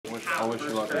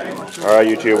Alright,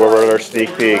 YouTube, we're at our sneak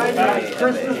peek.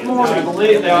 Christmas morning,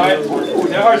 believe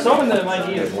there are some that might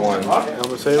need it. One.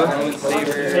 Elma Saver?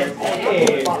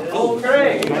 Hey, oh,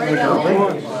 great.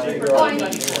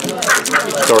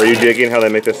 So are you digging how they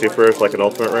make the supers like an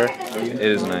ultimate rare? It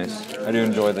is nice. I do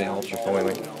enjoy the ultra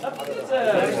foiling.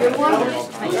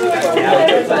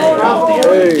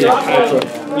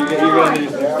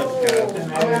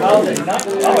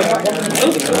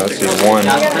 Let's see, one.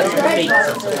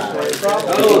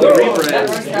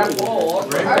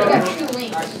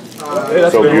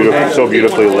 So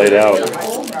beautifully laid out.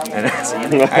 And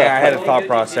I had a thought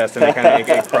process and it kind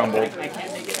of crumbled.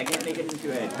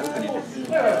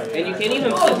 And you can't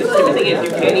even, the stupid thing is you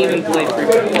can't even play free.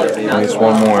 At least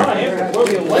one more.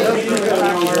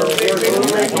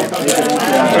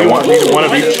 One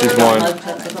of each is one.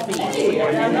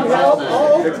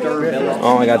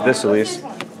 Oh, I got this at least.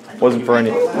 Wasn't for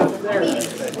any. Oh,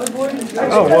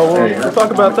 well, we'll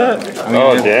talk about that.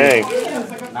 Oh, dang.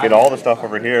 Get all the stuff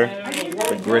over here.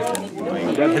 The Griffin.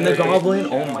 And the Goblin?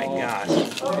 Oh my gosh. You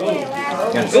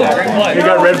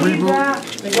got Red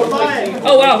Reboot?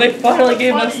 Oh wow, they finally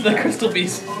gave us the Crystal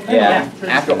Beast. Yeah,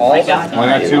 after all that. I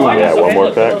got two. Yeah, one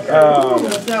more pack.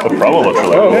 The promo looks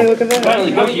really cool. Hey, look at that.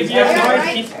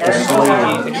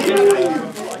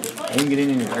 I didn't get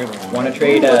any trailer. Want to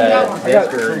trade this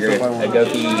for your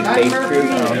Agoki face troop?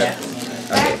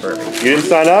 Okay, perfect. You didn't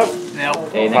sign up? No.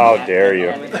 Hey, How dare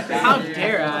you? How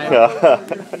dare I?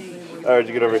 Alright,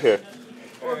 you get over here.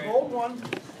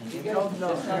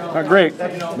 Not great.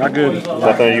 Not good.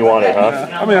 Nothing you wanted, huh?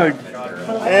 I mean, like,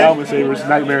 Elma Savers,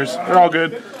 Nightmares, they're all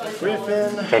good.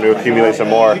 Time to accumulate some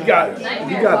more. You got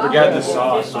the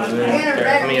sauce.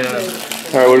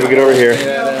 Alright, what did we get over here?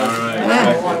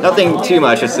 Nothing too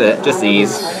much, just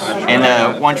these.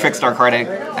 And one Trickstar card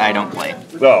I don't play.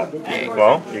 Oh,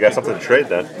 well, you got something to trade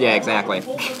then. Yeah, exactly.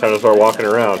 Time to start walking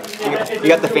around. You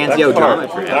got the fancy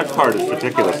Odometry. That card is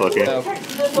ridiculous looking.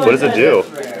 What does it do?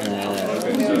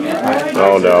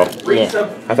 Oh no. Yeah.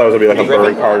 I thought it was going to be like a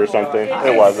burn card or something.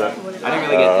 It wasn't. I didn't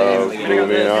really get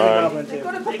Moving on.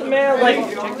 Alright,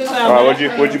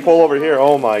 Alright, what'd you pull over here?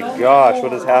 Oh my gosh,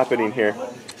 what is happening here?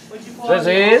 This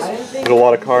is? There's a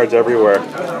lot of cards everywhere.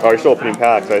 Oh, you're still opening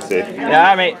packs, I see.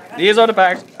 Yeah, I mean, these are the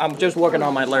packs. I'm just working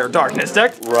on my Lair of Darkness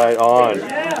deck. Right on.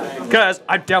 Because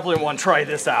I definitely want to try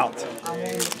this out.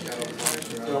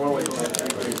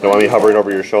 Don't want me hovering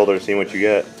over your shoulder, seeing what you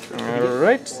get.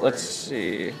 Alright, let's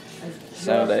see.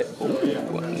 So that,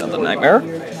 another Nightmare.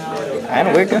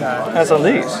 And we have some of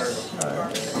these.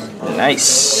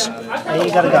 Nice. And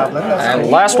you got a Goblin.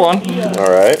 And last one.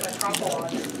 Alright.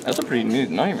 That's a pretty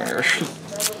neat Nightmare.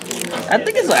 I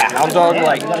think it's a Hound Dog,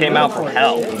 like, came out from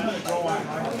hell.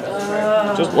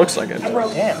 Just looks like it.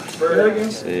 Damn.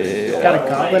 Let's see. Got a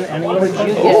Goblin and what did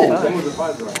you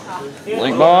get?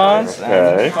 Link Bonds.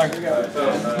 Okay.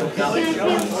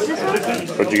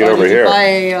 What'd you get over here?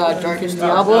 By Darkest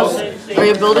Diablos. Are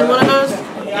you building one of those?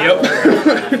 Yep.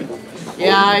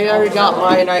 Yeah, I already got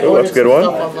mine. I Ooh, ordered that's a good some one.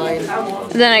 stuff online.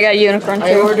 Then I got Unicorn too.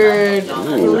 I ordered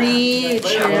 3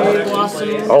 Cherry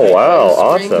Blossoms. Oh wow,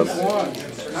 awesome.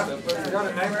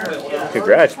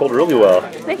 Congrats, you pulled really well.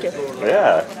 Thank you.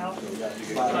 Yeah.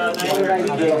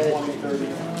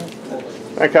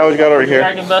 Alright, Kyle, what you got over here?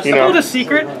 You Pulled a know.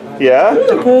 secret. Yeah?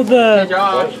 Pulled the I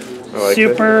like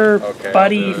Super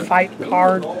Buddy Fight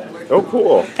card. Oh,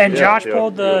 cool. And Yeah, Josh yeah,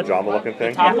 pulled the drama looking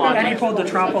thing. Yeah, and he pulled the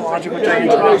Tropologic, which I Did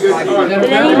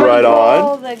anybody Right pull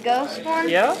on. the ghost one?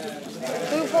 Yeah.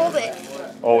 Who pulled it?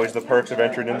 Always the perks of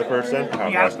entering in the person. Oh,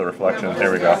 that's the reflection.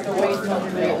 There we go. Who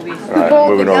Alright, pulled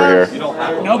moving the over ghost?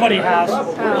 here. Nobody has.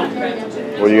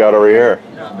 What do you got over here?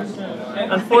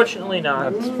 Unfortunately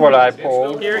not. That's what I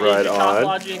pulled. Here is Right your on. Top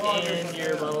Logic and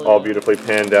your little... All beautifully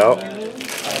panned out.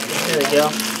 There we go.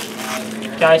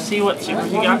 Guys, see what super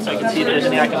you got so I can see if there's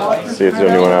any I can... See if there's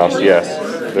anyone else. Yes,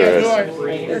 there is.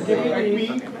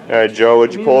 Alright, Joe,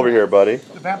 what'd you pull over here, buddy?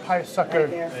 The Vampire Sucker.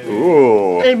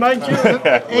 Ooh. Hey, mind you.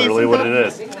 Literally what it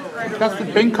is. That's the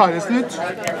bank card, isn't it?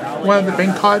 One of the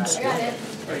bank cards.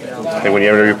 And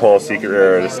whenever you pull a secret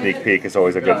rare or a sneak peek, it's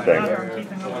always a good thing.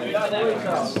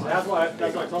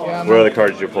 What other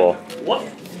cards did you pull?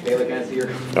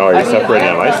 Oh, you're separating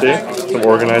them. I see. Some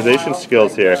organization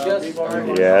skills here.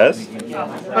 Yes.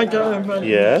 I got him.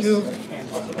 Yes.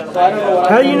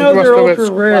 How do you know they're ultra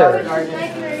rare?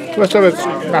 Most of it's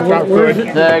not that good.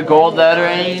 The gold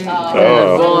lettering.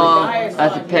 Oh.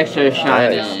 That's a picture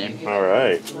shiny. All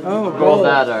right. Oh, Gold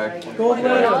letter. Gold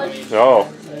letter. Oh.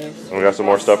 We got some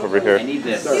more stuff over here. I need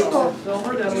this. I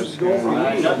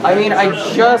mean, I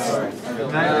just...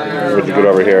 What'd you get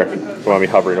over here? Come on, me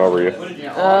hovering over you.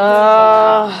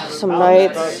 Some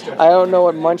knights. I don't know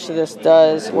what much of this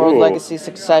does. World Ooh. Legacy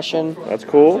Succession. That's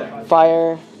cool.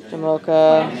 Fire.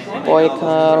 Jamocha.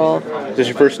 Boycott. Is this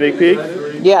your first sneak peek?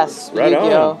 Yes. Right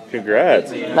YuGiOh. on.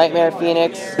 Congrats. Nightmare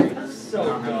Phoenix.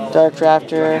 Dark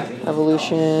Drafter.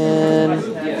 Evolution.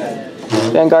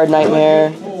 Vanguard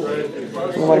Nightmare.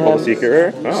 Double secret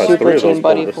rare? Oh, that's Super 3 of those Team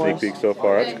Buddy pulled the sneak Force. peek so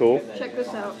far. That's cool. Check this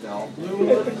out.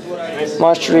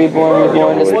 Monster Reborn.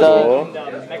 Reborn is Really the cool.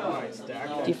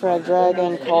 Defrag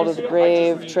Dragon. Call to the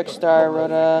Grave. Trickstar.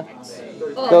 Rhoda.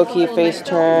 Goki Face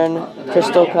Turn.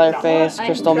 Crystal Clearface.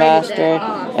 Crystal Master.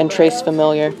 And Trace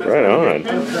Familiar. Right on.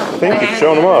 Thank you for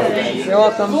showing them off. You're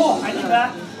welcome.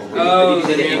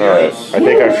 Alright, I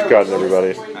think I've gotten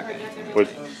everybody. Did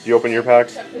you open your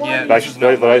packs? Yeah. Did I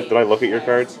look at your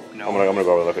cards? No. I'm gonna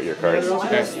go look at your cards. That's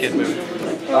what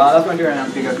I'm doing.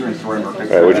 I'm gonna go through and sort them real quick.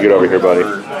 Alright, what'd you get over here, buddy?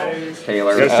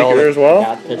 Taylor. You got a secret rare as well?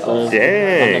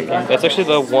 Dang. That's actually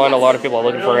the one a lot of people are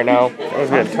looking for right now. I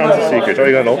was getting tons of secrets. Oh,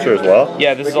 you got an ultra as well?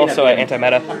 Yeah, this is also an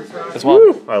anti-meta as well.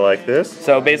 Woo! I like this.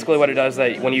 So basically what it does is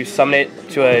that when you summon it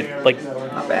to a, like,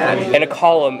 in a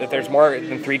column, if there's more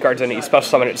than 3 cards in it, you special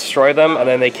summon it, destroy them, and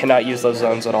then they cannot use those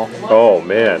zones at all. Oh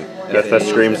man, that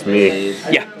screams me.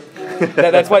 Yeah.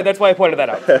 That's why I pointed that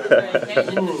out.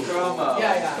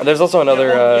 There's also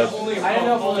another,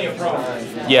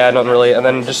 yeah, not really, and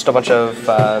then just a bunch of,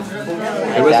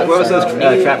 What was those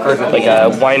trap cards? like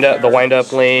the wind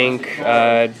up link,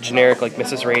 generic like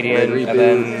Mrs. Radiant, and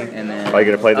then Are you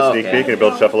gonna play the sneak peek and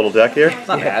build yourself a little deck here?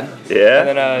 Not bad. Yeah. and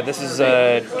then this is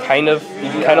kind of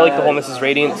like the whole Mrs.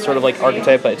 Radiant sort of like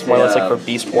archetype, but it's more or less like for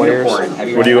Beast Warriors.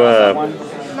 What do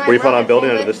you plan on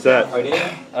building out of this set?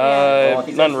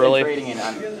 None really.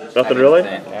 Nothing really?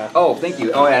 Oh, thank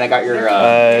you. Oh, and I got your.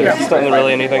 It's not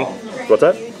really anything. What's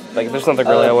that? Like there's nothing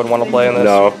really I would want to play in this.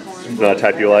 No. Not a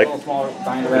type you like? Looking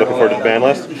forward to the ban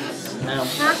list?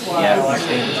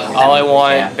 All I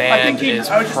want banned is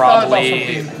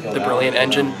probably the Brilliant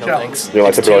Engine. No thanks. You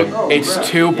like the Brilliant? It's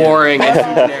too boring and too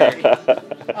generic.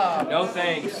 No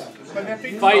thanks.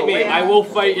 Fight me. I will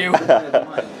fight you.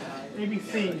 Never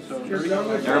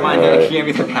mind. Alright. She gave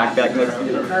me the pack back there.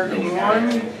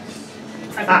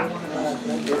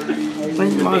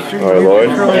 Alright, Lloyd.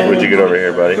 What'd you get over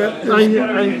here, buddy? Got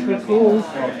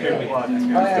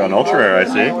an ultra rare, I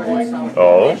see.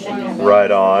 Oh,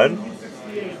 right on.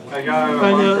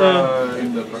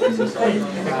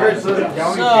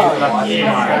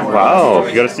 Wow,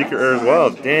 you got a secret rare as well.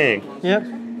 Dang. Yep,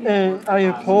 and I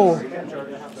have pull.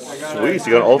 Sweet, so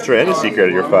you got an ultra and a secret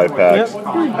at your 5 packs.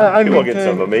 Yep. People getting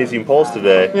some amazing pulls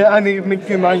today. Yeah, I need to make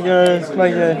my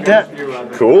deck.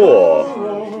 Cool.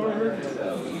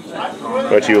 What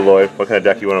about you, Lloyd? What kind of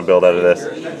deck you want to build out of this?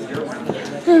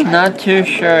 Not too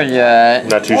sure yet.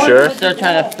 Not too sure? Still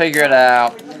trying to figure it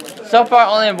out. So far,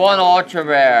 only one ultra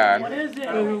rare.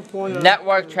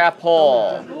 Network trap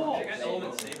hole.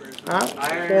 Huh?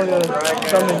 For the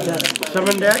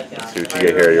summon deck? Let's see what you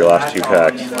get here, your last 2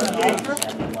 packs.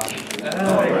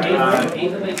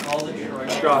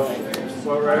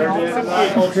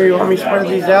 Okay, you want me to spread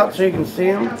these out so you can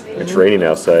see them? It's raining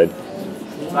outside.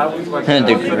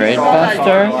 The Great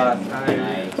Buster.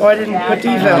 Oh, I didn't put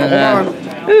these out. Hold on.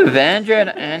 Ooh,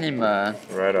 Vandred Anima.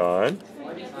 Right on.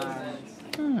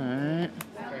 Alright.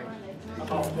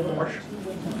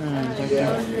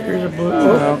 Here's a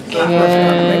blue.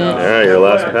 Yeah, your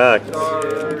last pack.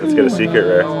 Let's get a secret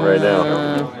rare right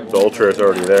now. The ultra is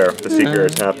already there. The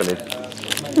secret is happening.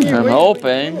 I'm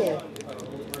hoping.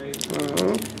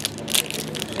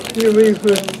 You leave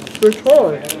the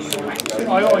toy.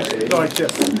 I always do like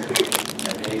this.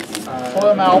 Pull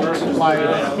them out.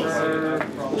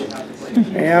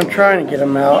 Yeah, I'm trying to get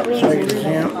them out so you can see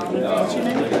them.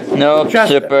 No,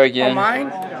 super again. Mine?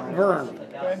 Burn.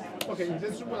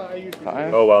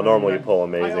 Oh, well, normally you pull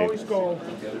amazing. You'll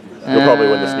probably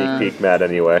win the sneak peek mat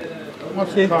anyway.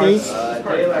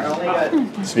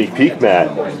 Sneak peek mat.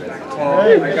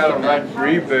 I got a red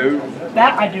reboot.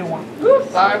 That I do want.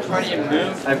 I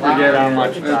forget how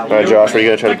much. Alright, Josh, what are you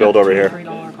going to try to build over here?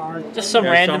 Just some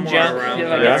random junk.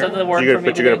 Yeah? Something to work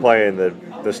But you're going to play in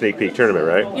the sneak peek tournament,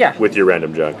 right? Yeah. With your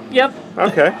random junk. Yep.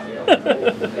 Okay.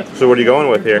 So what are you going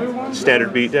with here?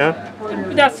 Standard beatdown?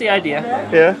 That's the idea.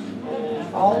 Yeah.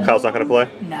 Kyle's not going to play?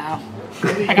 No.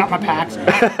 I got my packs.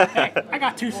 Heck, I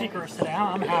got 2 secrets today.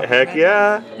 I'm happy. Heck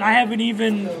yeah. I haven't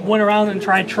even went around and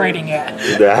tried trading yet.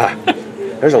 Yeah.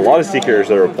 There's a lot of secrets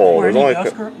that are pulled. Were There's any only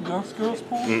Ghost Girls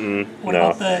pulled? no. What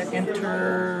about the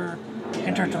Inter...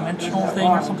 interdimensional thing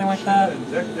or something like that?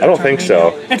 I don't think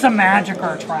so. It's a magic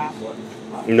or a trap.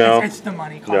 No. It's the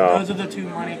money card. No. Those are the 2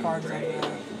 money cards of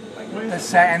the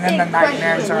set, and then the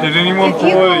nightmares are. Did anyone If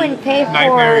you go and pay for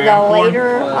the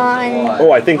later on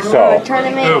Oh, I think so.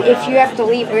 tournament, if you have to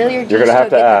leave earlier, You're gonna have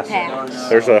to ask. Packs.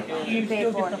 There's a You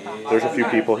pay for it. there's a few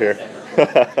people here.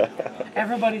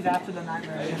 Everybody's after the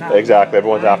nightmares. Exactly.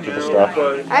 Everyone's after the stuff.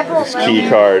 I pulled These key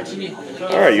cards.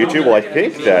 All right, YouTube. Well, I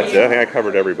think that's it. I think I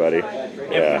covered everybody.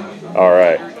 Yeah. All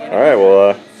right. All right.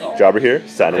 Well, Jobber here,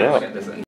 signing out.